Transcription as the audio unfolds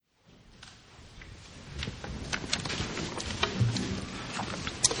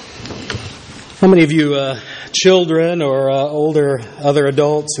How many of you children or other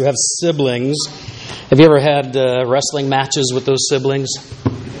adults who have siblings, have you ever had wrestling matches with those siblings?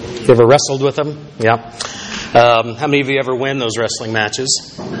 You ever wrestled with them? Yeah. How many of you ever win those wrestling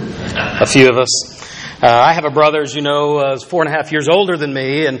matches? A few of us. I have a brother, as you know, is 4.5 years older than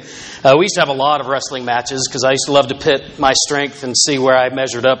me, and we used to have a lot of wrestling matches because I used to love to pit my strength and see where I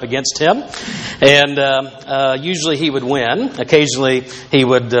measured up against him. And usually he would win. Occasionally he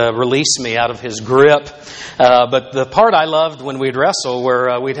would release me out of his grip. But the part I loved when we'd wrestle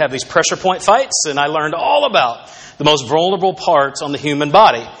were we'd have these pressure point fights, and I learned all about the most vulnerable parts on the human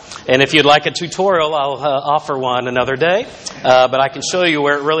body. And if you'd like a tutorial, I'll offer one another day. But I can show you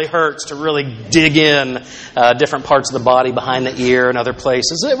where it really hurts to really dig in different parts of the body, behind the ear and other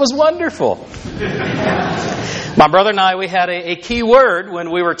places. It was wonderful. My brother and I, we had a key word when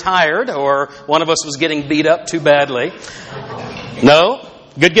we were tired or one of us was getting beat up too badly. No?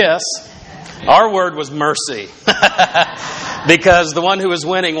 Good guess. Our word was mercy. Because the one who was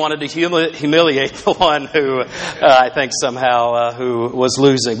winning wanted to humiliate the one who, I think somehow, who was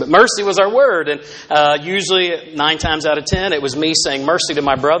losing. But mercy was our word. And usually, 9 times out of 10, it was me saying mercy to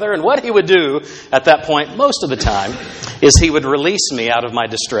my brother. And what he would do at that point, most of the time, is he would release me out of my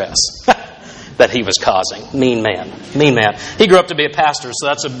distress that he was causing. Mean man. Mean man. He grew up to be a pastor, so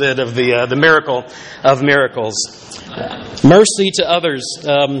that's a bit of the miracle of miracles. Mercy to others.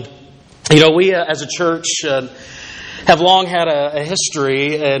 We as a church have long had a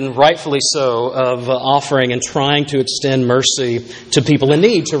history, and rightfully so, of offering and trying to extend mercy to people in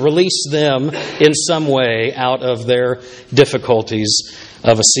need, to release them in some way out of their difficulties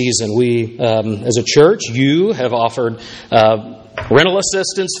of a season. We, as a church, you have offered rental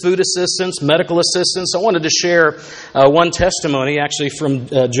assistance, food assistance, medical assistance. I wanted to share one testimony, actually, from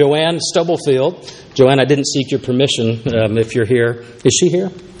Joanne Stubblefield. Joanne, I didn't seek your permission if you're here. Is she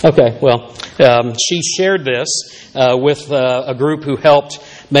here? Okay, well, she shared this with a group who helped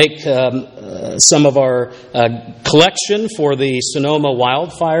make some of our collection for the Sonoma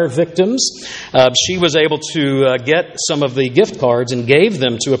wildfire victims. She was able to get some of the gift cards and gave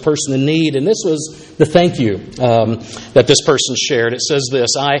them to a person in need. And this was the thank you that this person shared. It says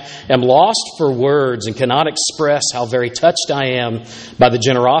this: I am lost for words and cannot express how very touched I am by the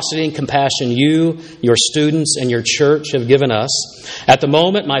generosity and compassion you, your students, and your church have given us. At the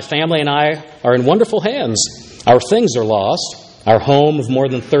moment, my family and I are in wonderful hands. Our things are lost. Our home of more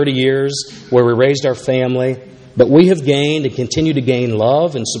than 30 years where we raised our family. But we have gained and continue to gain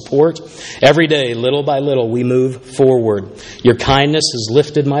love and support. Every day, little by little, we move forward. Your kindness has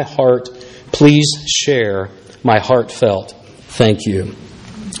lifted my heart. Please share my heartfelt thank you.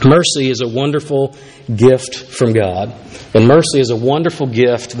 Mercy is a wonderful gift from God. And mercy is a wonderful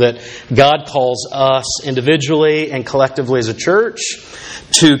gift that God calls us individually and collectively as a church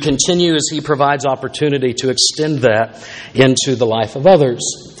to continue as He provides opportunity to extend that into the life of others.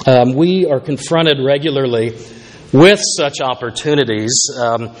 We are confronted regularly with such opportunities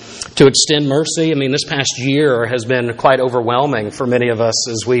to extend mercy. I mean, this past year has been quite overwhelming for many of us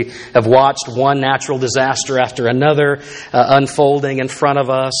as we have watched one natural disaster after another unfolding in front of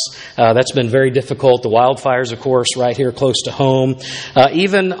us. That's been very difficult. The wildfires, of course, right here close to home.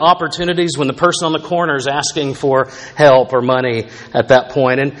 Even opportunities when the person on the corner is asking for help or money at that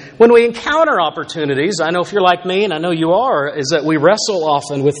point. And when we encounter opportunities, I know if you're like me, and I know you are, is that we wrestle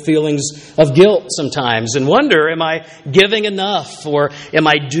often with feelings of guilt sometimes and wonder, am I giving enough, or am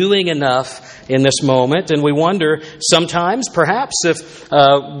I doing enough in this moment? And we wonder sometimes, perhaps, if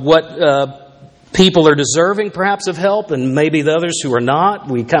what people are deserving, perhaps, of help, and maybe the others who are not.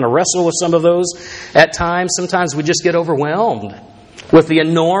 We kind of wrestle with some of those at times. Sometimes we just get overwhelmed with the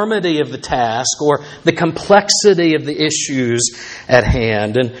enormity of the task or the complexity of the issues at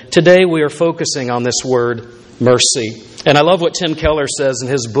hand. And today we are focusing on this word, mercy. And I love what Tim Keller says in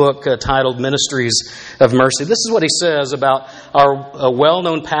his book titled Ministries of Mercy. This is what he says about our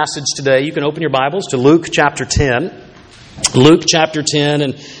well-known passage today. You can open your Bibles to Luke chapter 10. Luke chapter 10,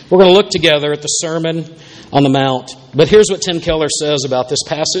 and we're going to look together at the Sermon on the Mount. But here's what Tim Keller says about this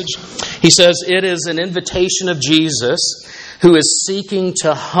passage. He says, it is an invitation of Jesus who is seeking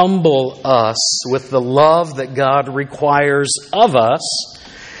to humble us with the love that God requires of us,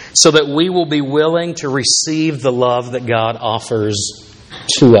 so that we will be willing to receive the love that God offers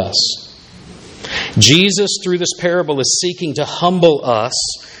to us. Jesus, through this parable, is seeking to humble us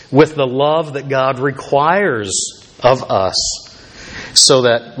with the love that God requires of us, so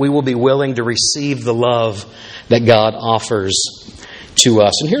that we will be willing to receive the love that God offers to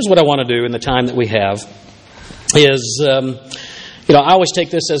us. And here's what I want to do in the time that we have is, I always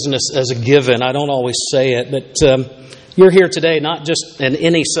take this as a given. I don't always say it, but you're here today not just in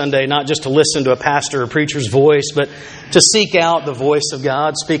any Sunday, not just to listen to a pastor or preacher's voice, but to seek out the voice of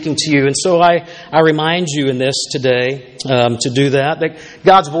God speaking to you. And so I remind you in this today to do that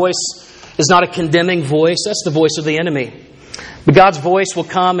God's voice is not a condemning voice. That's the voice of the enemy. But God's voice will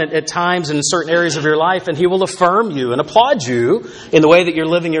come at times and in certain areas of your life, and He will affirm you and applaud you in the way that you're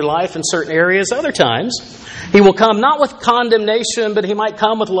living your life in certain areas. Other times, He will come not with condemnation, but He might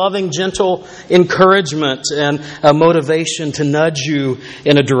come with loving, gentle encouragement and motivation to nudge you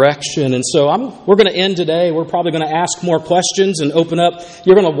in a direction. And so we're going to end today. We're probably going to ask more questions and open up.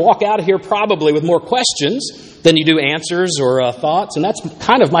 You're going to walk out of here probably with more questions than you do answers or thoughts. And that's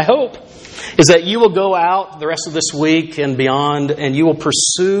kind of my hope, is that you will go out the rest of this week and beyond, and you will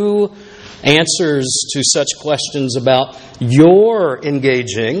pursue answers to such questions about your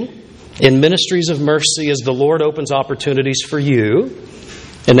engaging in ministries of mercy as the Lord opens opportunities for you,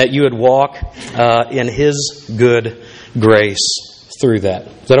 and that you would walk in His good grace through that.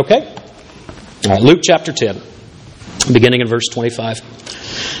 Is that okay? All right, Luke chapter 10, beginning in verse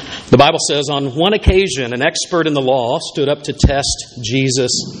 25. The Bible says, on one occasion, an expert in the law stood up to test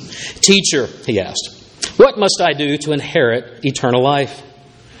Jesus. Teacher, he asked, what must I do to inherit eternal life?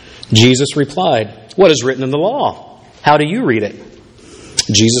 Jesus replied, what is written in the law? How do you read it?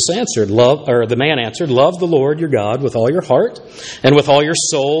 The man answered, love the Lord your God with all your heart, and with all your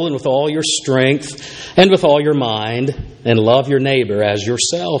soul, and with all your strength, and with all your mind, and love your neighbor as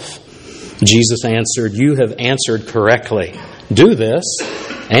yourself. Jesus answered, you have answered correctly. Do this,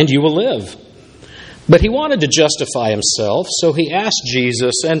 and you will live. But he wanted to justify himself, so he asked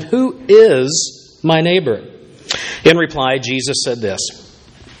Jesus, and who is my neighbor? In reply, Jesus said this,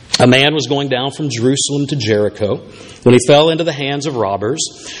 a man was going down from Jerusalem to Jericho when he fell into the hands of robbers.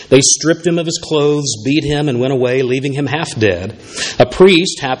 They stripped him of his clothes, beat him, and went away, leaving him half dead. A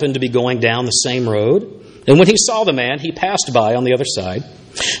priest happened to be going down the same road, and when he saw the man, he passed by on the other side.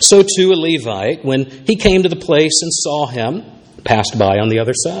 So too a Levite, when he came to the place and saw him, passed by on the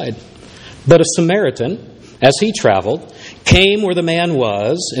other side. But a Samaritan, as he traveled, came where the man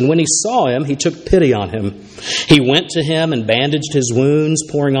was, and when he saw him, he took pity on him. He went to him and bandaged his wounds,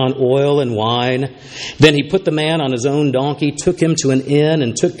 pouring on oil and wine. Then he put the man on his own donkey, took him to an inn,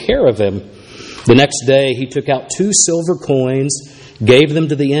 and took care of him. The next day he took out 2 silver coins, gave them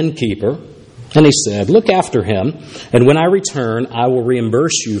to the innkeeper, and he said, look after him, and when I return, I will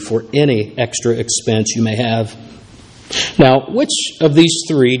reimburse you for any extra expense you may have. Now, which of these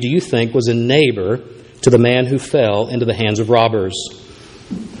 3 do you think was a neighbor to the man who fell into the hands of robbers?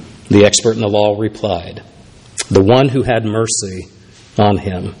 The expert in the law replied, the one who had mercy on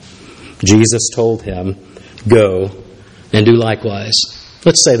him. Jesus told him, go and do likewise.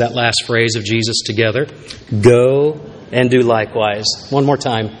 Let's say that last phrase of Jesus together. Go and do likewise. One more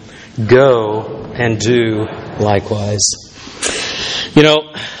time. Go and do likewise. You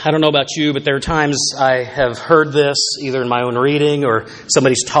know, I don't know about you, but there are times I have heard this either in my own reading or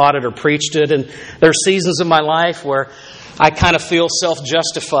somebody's taught it or preached it. And there are seasons of my life where I kind of feel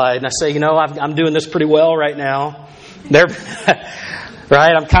self-justified. And I say, I'm doing this pretty well right now.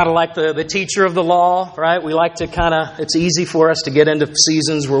 Right? I'm kind of like the teacher of the law, right? We like to it's easy for us to get into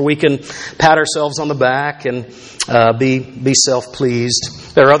seasons where we can pat ourselves on the back and be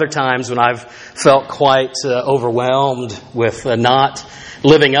self-pleased. There are other times when I've felt quite overwhelmed with not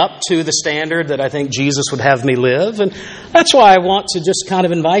living up to the standard that I think Jesus would have me live. And that's why I want to just kind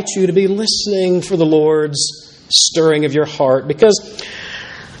of invite you to be listening for the Lord's stirring of your heart. Because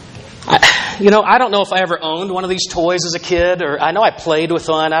I don't know if I ever owned one of these toys as a kid, or I know I played with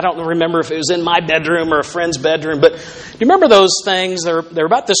one. I don't remember if it was in my bedroom or a friend's bedroom, but do you remember those things? They're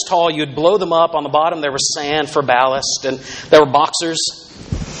about this tall. You'd blow them up. On the bottom there was sand for ballast, and there were boxers.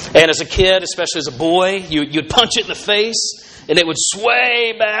 And as a kid, especially as a boy, you'd punch it in the face, and it would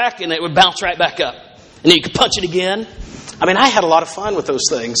sway back, and it would bounce right back up. And then you could punch it again. I mean, I had a lot of fun with those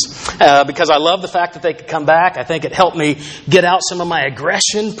things because I love the fact that they could come back. I think it helped me get out some of my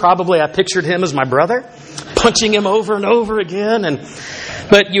aggression. Probably I pictured him as my brother, punching him over and over again.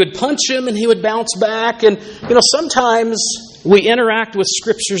 But you would punch him and he would bounce back. And, sometimes we interact with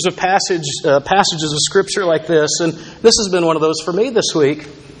scriptures of passages of Scripture like this. And this has been one of those for me this week,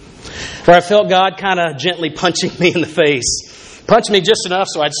 where I felt God kind of gently punching me in the face. Punch me just enough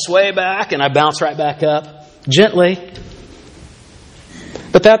so I'd sway back and I'd bounce right back up. Gently.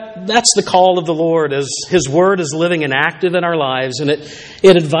 But that's the call of the Lord, as His Word is living and active in our lives. And it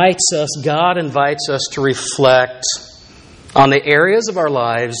invites us, God invites us to reflect on the areas of our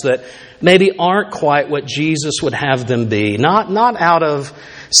lives that maybe aren't quite what Jesus would have them be. Not out of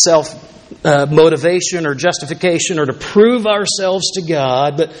self-motivation or justification or to prove ourselves to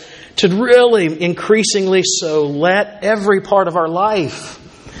God, but to really increasingly so let every part of our life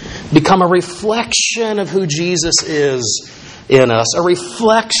become a reflection of who Jesus is in us, a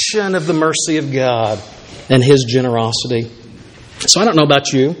reflection of the mercy of God and His generosity. So I don't know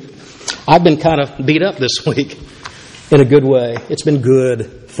about you. I've been kind of beat up this week in a good way. It's been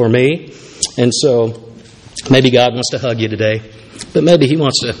good for me. And so maybe God wants to hug you today, but maybe He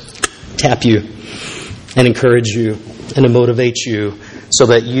wants to tap you and encourage you and to motivate you so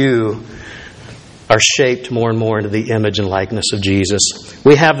that you are shaped more and more into the image and likeness of Jesus.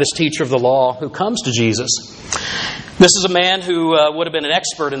 We have this teacher of the law who comes to Jesus. This is a man who would have been an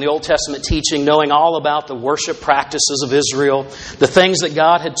expert in the Old Testament teaching, knowing all about the worship practices of Israel, the things that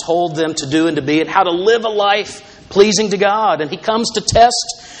God had told them to do and to be, and how to live a life pleasing to God. And he comes to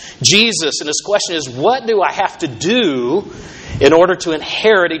test Jesus, and his question is, what do I have to do in order to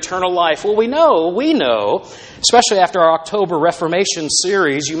inherit eternal life? Well, we know, especially after our October Reformation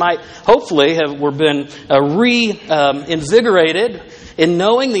series, you might hopefully have been reinvigorated in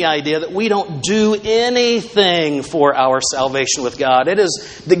knowing the idea that we don't do anything for our salvation with God. It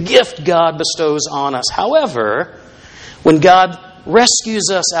is the gift God bestows on us. However, when God rescues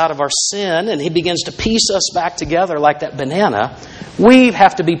us out of our sin and He begins to piece us back together like that banana, we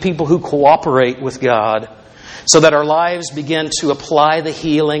have to be people who cooperate with God so that our lives begin to apply the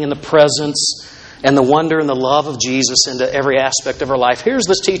healing and the presence and the wonder and the love of Jesus into every aspect of our life. Here's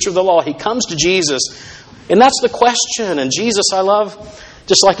this teacher of the law. He comes to Jesus, and that's the question. And Jesus, I love,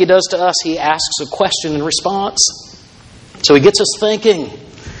 just like He does to us, He asks a question in response. So He gets us thinking.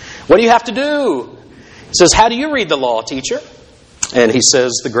 What do you have to do? He says, how do you read the law, teacher? And he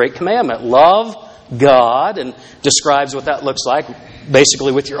says, the great commandment, love God, and describes what that looks like.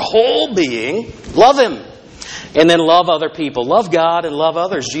 Basically, with your whole being, love Him. And then love other people. Love God and love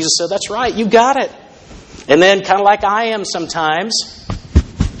others. Jesus said, that's right, you got it. And then, kind of like I am sometimes.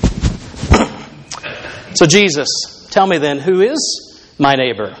 So Jesus, tell me then, who is my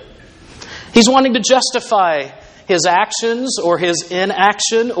neighbor? He's wanting to justify his actions or his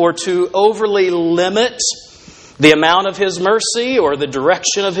inaction or to overly limit the amount of His mercy or the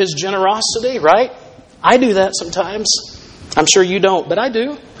direction of His generosity, right? I do that sometimes. I'm sure you don't, but I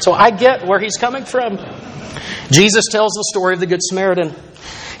do. So I get where He's coming from. Jesus tells the story of the Good Samaritan.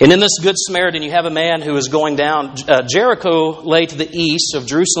 And in this Good Samaritan, you have a man who is going down. Jericho lay to the east of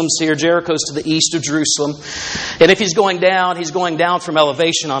Jerusalem's here. Jericho's to the east of Jerusalem. And if he's going down from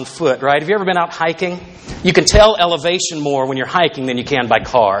elevation on foot, right? Have you ever been out hiking? You can tell elevation more when you're hiking than you can by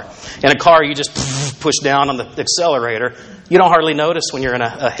car. In a car, you just push down on the accelerator. You don't hardly notice when you're in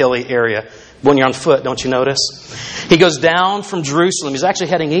a hilly area. When you're on foot, don't you notice? He goes down from Jerusalem. He's actually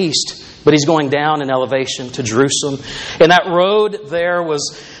heading east, but he's going down in elevation to Jerusalem. And that road there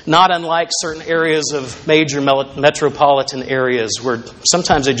was not unlike certain areas of major metropolitan areas where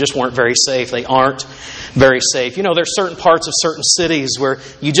sometimes they just weren't very safe. They aren't very safe. You know, there's certain parts of certain cities where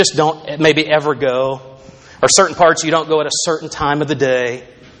you just don't maybe ever go, or certain parts you don't go at a certain time of the day.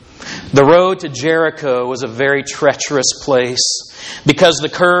 The road to Jericho was a very treacherous place because the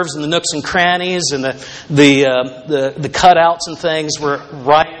curves and the nooks and crannies and the cutouts and things were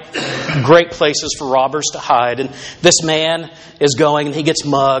great places for robbers to hide. And this man is going and he gets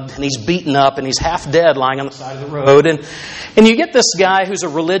mugged and he's beaten up and he's half dead lying on the side of the road. And you get this guy who's a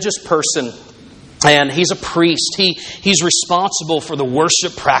religious person. And he's a priest. He's responsible for the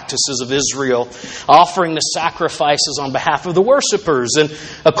worship practices of Israel, offering the sacrifices on behalf of the worshipers. And,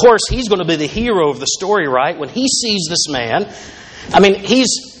 of course, he's going to be the hero of the story, right? When he sees this man, I mean,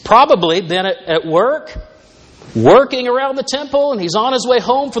 he's probably been at work, working around the temple, and he's on his way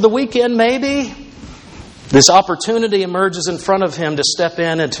home for the weekend, maybe. This opportunity emerges in front of him to step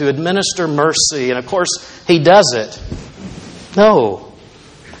in and to administer mercy. And, of course, he does it. No.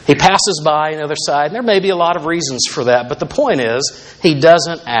 He passes by on the other side, and there may be a lot of reasons for that, but the point is, he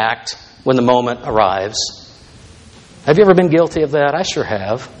doesn't act when the moment arrives. Have you ever been guilty of that? I sure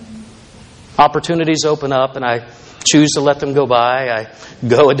have. Opportunities open up, and I choose to let them go by. I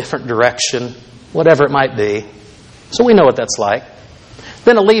go a different direction, whatever it might be. So we know what that's like.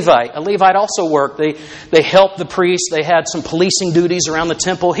 Then a Levite also worked. They helped the priest. They had some policing duties around the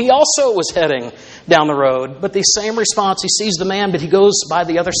temple. He also was heading down the road. But the same response, he sees the man, but he goes by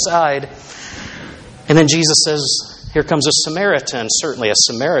the other side. And then Jesus says, here comes a Samaritan. Certainly a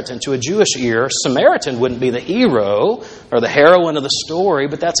Samaritan to a Jewish ear. Samaritan wouldn't be the hero or the heroine of the story,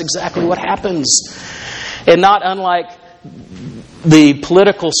 but that's exactly what happens. And not unlike the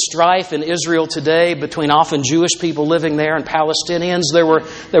political strife in Israel today between often Jewish people living there and Palestinians, there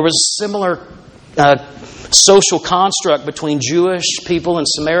was similar social construct between Jewish people and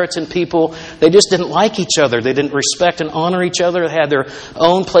Samaritan people. They just didn't like each other. They didn't respect and honor each other. They had their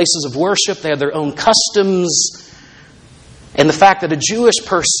own places of worship. They had their own customs. And the fact that a Jewish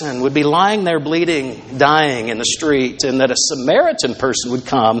person would be lying there bleeding, dying in the street, and that a Samaritan person would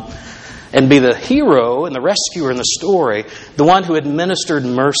come and be the hero and the rescuer in the story, the one who administered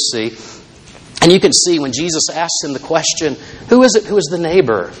mercy. And you can see when Jesus asks him the question, who is it who is the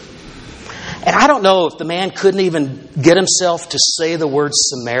neighbor? And I don't know if the man couldn't even get himself to say the word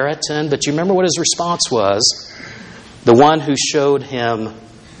Samaritan, but you remember what his response was? The one who showed him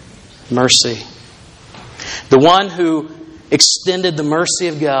mercy. The one who extended the mercy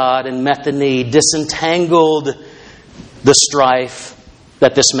of God and met the need, disentangled the strife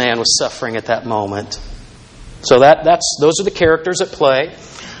that this man was suffering at that moment. So those are the characters at play,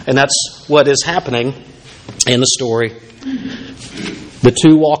 and that's what is happening in the story. The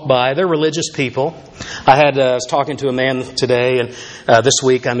two walk by. They're religious people. I was talking to a man today, and this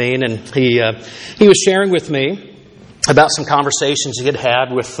week, and he was sharing with me about some conversations he had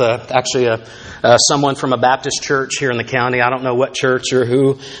had with someone from a Baptist church here in the county. I don't know what church or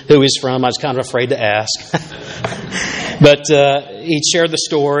who he's from. I was kind of afraid to ask. But he shared the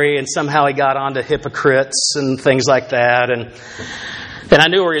story, and somehow he got onto hypocrites and things like that. And I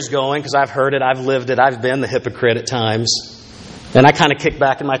knew where he was going because I've heard it, I've lived it, I've been the hypocrite at times. And I kind of kicked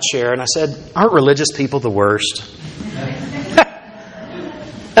back in my chair and I said, aren't religious people the worst?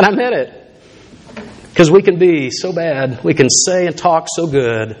 And I meant it. Because we can be so bad. We can say and talk so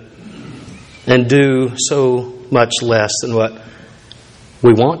good and do so much less than what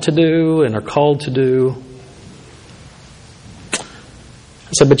we want to do and are called to do.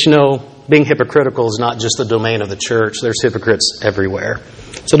 I said, but being hypocritical is not just the domain of the church. There's hypocrites everywhere.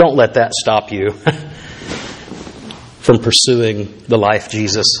 So don't let that stop you from pursuing the life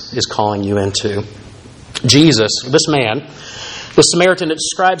Jesus is calling you into. Jesus, this man, the Samaritan, it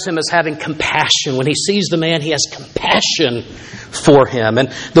describes him as having compassion. When he sees the man, he has compassion for him.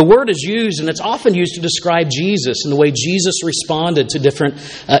 And the word is used, and it's often used to describe Jesus and the way Jesus responded to different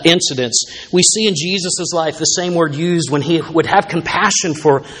incidents. We see in Jesus' life the same word used when he would have compassion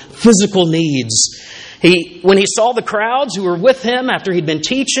for physical needs. When he saw the crowds who were with him after he'd been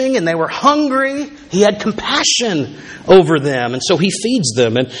teaching and they were hungry, he had compassion over them. And so he feeds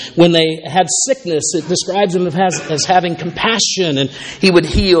them. And when they had sickness, it describes him as having compassion, and he would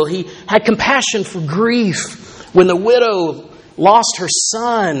heal. He had compassion for grief. When the widow lost her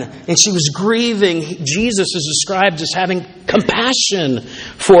son and she was grieving, Jesus is described as having compassion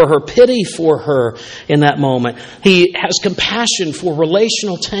for her, pity for her in that moment. He has compassion for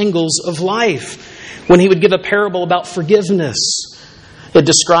relational tangles of life. When he would give a parable about forgiveness, it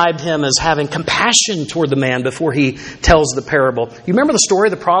described him as having compassion toward the man before he tells the parable. You remember the story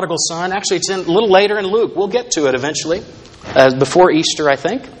of the prodigal son? Actually, it's a little later in Luke. We'll get to it eventually, before Easter, I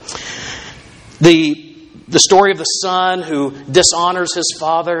think. The story of the son who dishonors his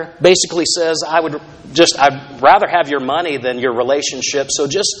father basically says, I'd rather have your money than your relationship, so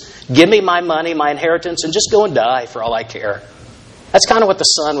just give me my money, my inheritance, and just go and die for all I care. That's kind of what the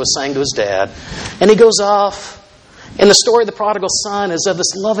son was saying to his dad. And he goes off. And the story of the prodigal son is of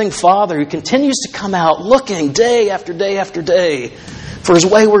this loving father who continues to come out looking day after day after day for his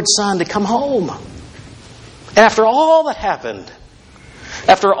wayward son to come home. And after all that happened,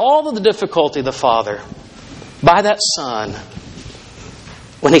 after all of the difficulty of the father, by that son,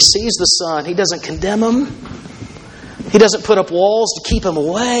 when he sees the son, he doesn't condemn him. He doesn't put up walls to keep him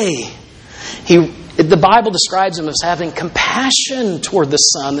away. The Bible describes him as having compassion toward the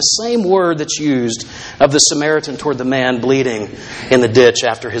son, the same word that's used of the Samaritan toward the man bleeding in the ditch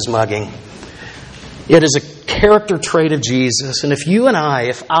after his mugging. It is a character trait of Jesus. And if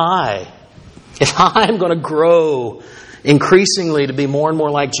I'm going to grow increasingly to be more and more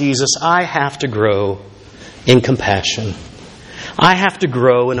like Jesus, I have to grow in compassion. I have to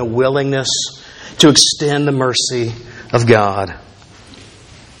grow in a willingness to extend the mercy of God.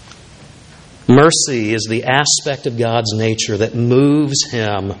 Mercy is the aspect of God's nature that moves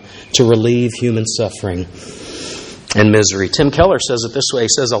Him to relieve human suffering and misery. Tim Keller says it this way. He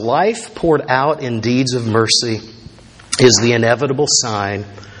says, a life poured out in deeds of mercy is the inevitable sign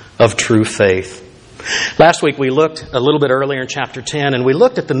of true faith. Last week we looked a little bit earlier in chapter 10, and we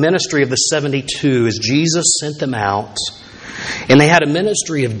looked at the ministry of the 72 as Jesus sent them out And they had a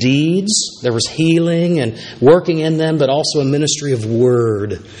ministry of deeds. There was healing and working in them, but also a ministry of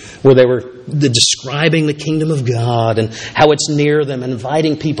word, where they were describing the kingdom of God and how it's near them,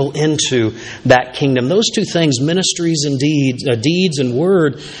 inviting people into that kingdom. Those two things, ministries and deeds and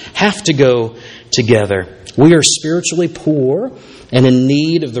word, have to go together. We are spiritually poor and in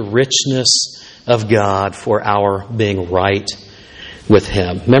need of the richness of God for our being right with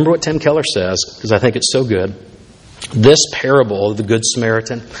Him. Remember what Tim Keller says, because I think it's so good. This parable of the Good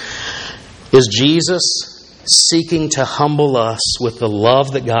Samaritan is Jesus seeking to humble us with the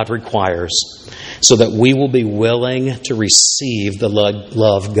love that God requires so that we will be willing to receive the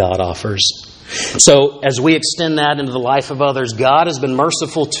love God offers. So as we extend that into the life of others, God has been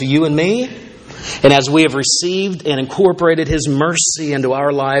merciful to you and me. And as we have received and incorporated His mercy into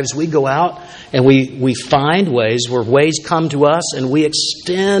our lives, we go out and we find ways where ways come to us and we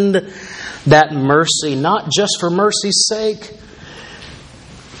extend that mercy, not just for mercy's sake,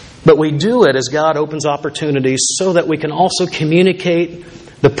 but we do it as God opens opportunities so that we can also communicate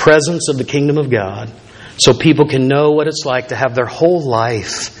the presence of the kingdom of God, so people can know what it's like to have their whole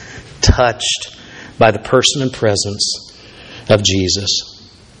life touched by the person and presence of Jesus.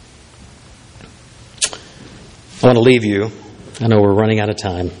 I want to leave you. I know we're running out of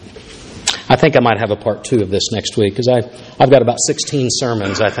time. I think I might have a part 2 of this next week, because I've got about 16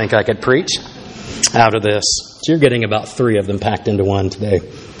 sermons I think I could preach out of this. So you're getting about 3 of them packed into one today.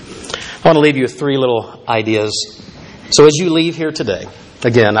 I want to leave you with 3 little ideas. So as you leave here today,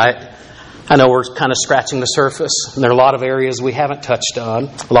 again, I know we're kind of scratching the surface, and there are a lot of areas we haven't touched on,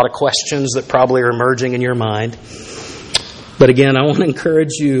 a lot of questions that probably are emerging in your mind. But again, I want to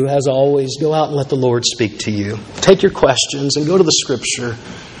encourage you, as always, go out and let the Lord speak to you. Take your questions and go to the Scripture.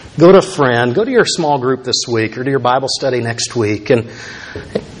 Go to a friend. Go to your small group this week or to your Bible study next week and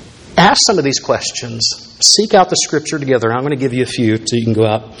ask some of these questions. Seek out the Scripture together. I'm going to give you a few so you can go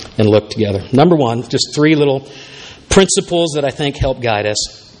out and look together. Number 1, just 3 little principles that I think help guide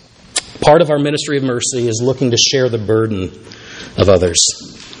us. Part of our ministry of mercy is looking to share the burden of others.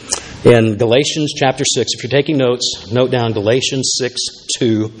 In Galatians chapter 6, if you're taking notes, note down Galatians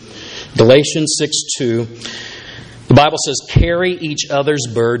 6:2. Galatians 6:2. The Bible says, "Carry each other's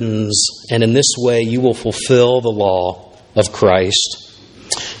burdens, and in this way you will fulfill the law of Christ."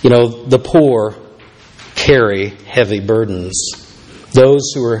 You know, the poor carry heavy burdens.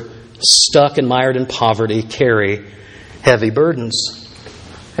 Those who are stuck and mired in poverty carry heavy burdens.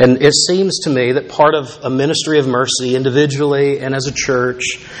 And it seems to me that part of a ministry of mercy, individually and as a church,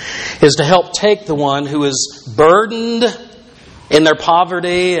 is to help take the one who is burdened in their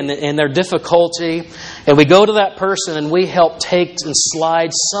poverty and in their difficulty, and we go to that person and we help take and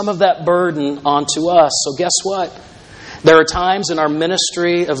slide some of that burden onto us. So guess what? There are times in our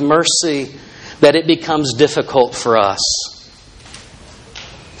ministry of mercy that it becomes difficult for us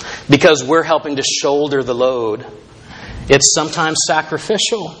because we're helping to shoulder the load. It's sometimes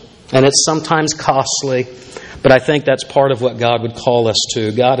sacrificial and it's sometimes costly, but I think that's part of what God would call us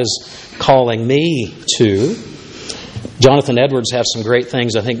to. God is calling me to. Jonathan Edwards has some great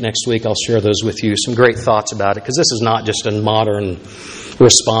things. I think next week I'll share those with you. Some great thoughts about it, because this is not just a modern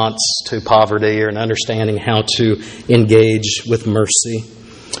response to poverty or an understanding how to engage with mercy.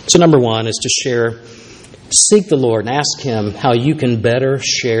 So number 1 is to share. Seek the Lord and ask Him how you can better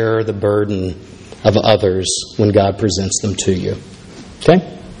share the burden of others when God presents them to you.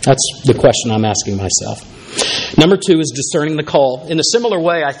 Okay? That's the question I'm asking myself. Number 2 is discerning the call. In a similar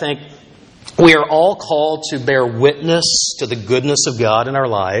way, I think we are all called to bear witness to the goodness of God in our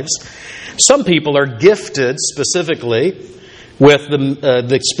lives. Some people are gifted specifically with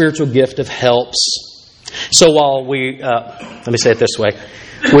the spiritual gift of helps. So while let me say it this way.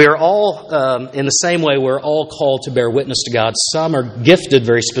 We are all, in the same way, we're all called to bear witness to God. Some are gifted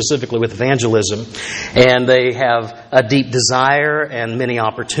very specifically with evangelism, and they have a deep desire and many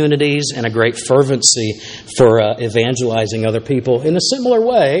opportunities and a great fervency for evangelizing other people. In a similar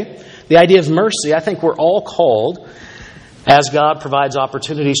way, the idea of mercy, I think we're all called, as God provides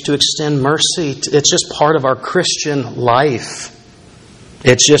opportunities, to extend mercy. It's just part of our Christian life.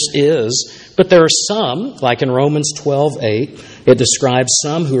 It just is. But there are some, like in Romans 12:8, it describes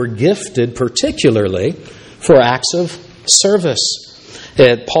some who are gifted particularly for acts of service.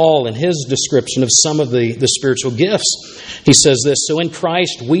 Paul, in his description of some of the spiritual gifts, he says this, "So in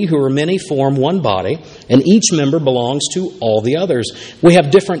Christ, we who are many form one body, and each member belongs to all the others. We have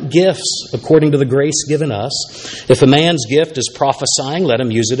different gifts according to the grace given us. If a man's gift is prophesying, let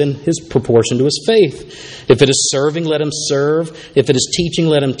him use it in his proportion to his faith. If it is serving, let him serve. If it is teaching,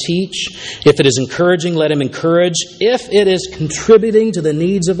 let him teach. If it is encouraging, let him encourage. If it is contributing to the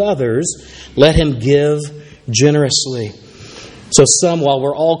needs of others, let him give generously." So while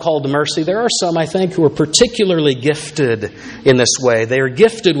we're all called to mercy, there are some, I think, who are particularly gifted in this way. They are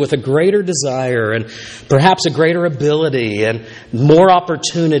gifted with a greater desire and perhaps a greater ability and more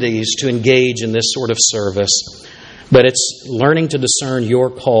opportunities to engage in this sort of service. But it's learning to discern your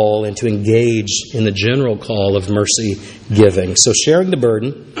call and to engage in the general call of mercy giving. So sharing the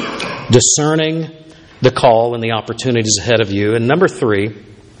burden, discerning the call and the opportunities ahead of you. And number 3,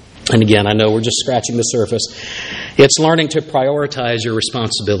 and again, I know we're just scratching the surface, it's learning to prioritize your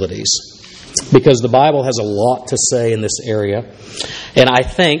responsibilities. Because the Bible has a lot to say in this area. And I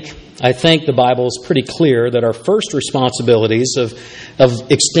think the Bible is pretty clear that our first responsibilities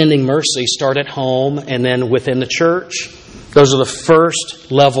of extending mercy start at home and then within the church. Those are the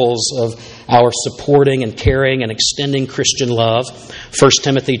first levels of our supporting and caring and extending Christian love. 1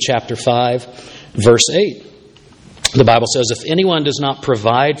 Timothy chapter 5, verse 8. The Bible says, if anyone does not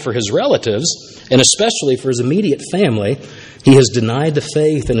provide for his relatives, and especially for his immediate family, he has denied the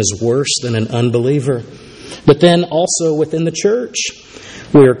faith and is worse than an unbeliever. But then also within the church,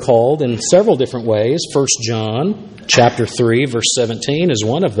 we are called in several different ways. 1 John chapter 3, verse 17 is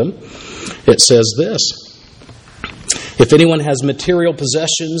one of them. It says this, if anyone has material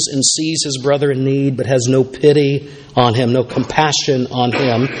possessions and sees his brother in need, but has no pity on him, no compassion on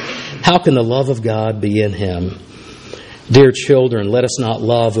him, how can the love of God be in him? Dear children, let us not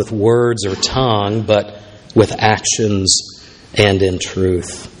love with words or tongue, but with actions and in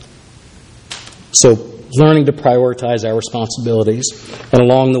truth. So, learning to prioritize our responsibilities, and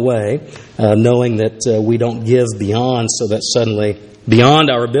along the way, knowing that we don't give beyond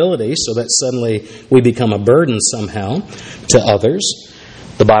our ability, so that suddenly we become a burden somehow to others.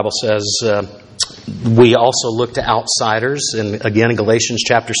 The Bible says we also look to outsiders, and again in Galatians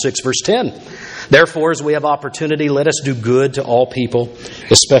chapter 6, verse 10. Therefore, as we have opportunity, let us do good to all people,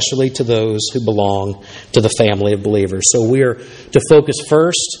 especially to those who belong to the family of believers. So we are to focus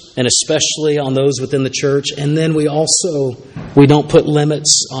first and especially on those within the church, and then we don't put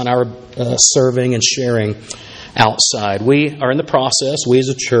limits on our serving and sharing outside. We are in the process, we as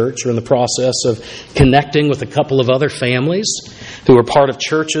a church are in the process of connecting with a couple of other families who are part of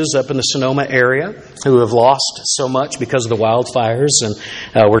churches up in the Sonoma area who have lost so much because of the wildfires,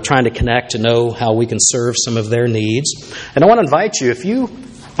 and we're trying to connect to know how we can serve some of their needs. And I want to invite you, if you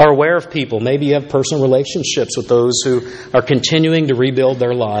are aware of people, maybe you have personal relationships with those who are continuing to rebuild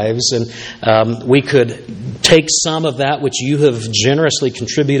their lives, and we could take some of that which you have generously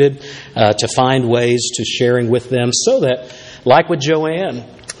contributed to find ways to sharing with them, so that, like with Joanne,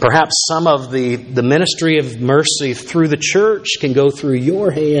 perhaps some of the ministry of mercy through the church can go through your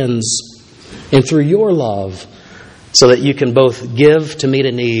hands and through your love, so that you can both give to meet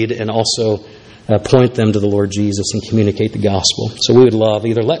a need and also point them to the Lord Jesus and communicate the gospel. So we would love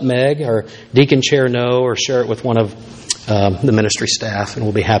either let Meg or Deacon Chair know, or share it with one of the ministry staff, and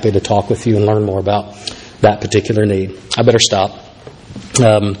we'll be happy to talk with you and learn more about that particular need. I better stop.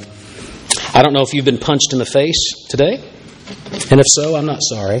 I don't know if you've been punched in the face today, and if so, I'm not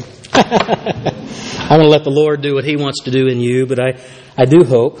sorry. I'm going to let the Lord do what He wants to do in you, but I do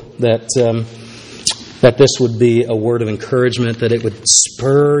hope that this would be a word of encouragement, that it would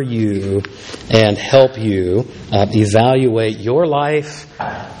spur you and help you evaluate your life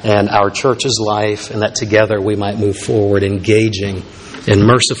and our church's life, and that together we might move forward engaging in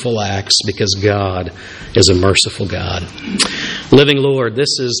merciful acts, because God is a merciful God. Living Lord,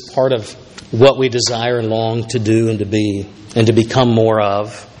 this is part of what we desire and long to do and to be and to become more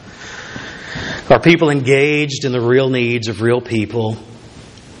of. Are people engaged in the real needs of real people?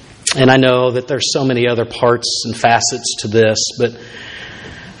 And I know that there's so many other parts and facets to this, but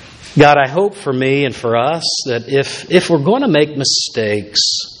God, I hope for me and for us that if we're going to make mistakes,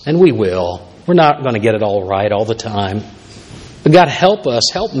 and we will, we're not going to get it all right all the time. But God, help us,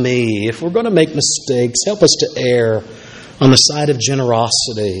 help me. If we're going to make mistakes, help us to err on the side of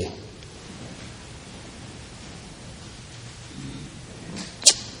generosity.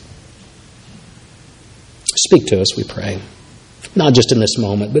 Speak to us, we pray. Not just in this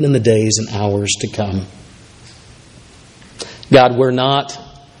moment, but in the days and hours to come. God, we're not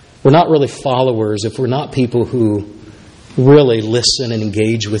really followers if we're not people who really listen and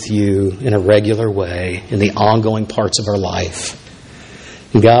engage with you in a regular way in the ongoing parts of our life.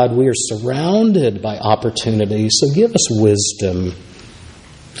 And God, we are surrounded by opportunities, so give us wisdom.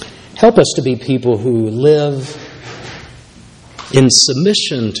 Help us to be people who live in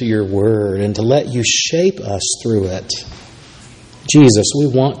submission to your word and to let you shape us through it. Jesus, we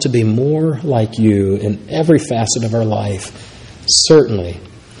want to be more like you in every facet of our life, certainly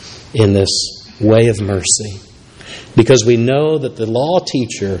in this way of mercy. Because we know that the law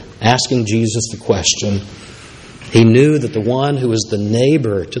teacher asking Jesus the question, He knew that the one who was the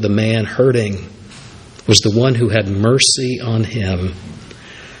neighbor to the man hurting was the one who had mercy on him.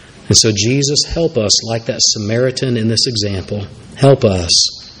 And so Jesus, help us, like that Samaritan in this example, help us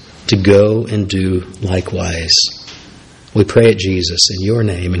to go and do likewise. We pray it, Jesus, in your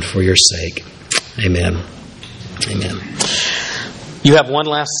name and for your sake. Amen. Amen. You have one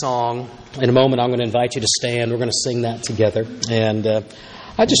last song. In a moment, I'm going to invite you to stand. We're going to sing that together. And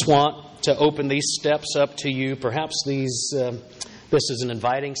I just want to open these steps up to you. Perhaps this is an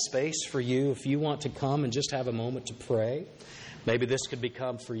inviting space for you if you want to come and just have a moment to pray. Maybe this could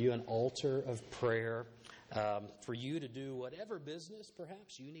become for you an altar of prayer, for you to do whatever business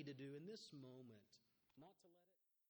perhaps you need to do in this moment. Not to let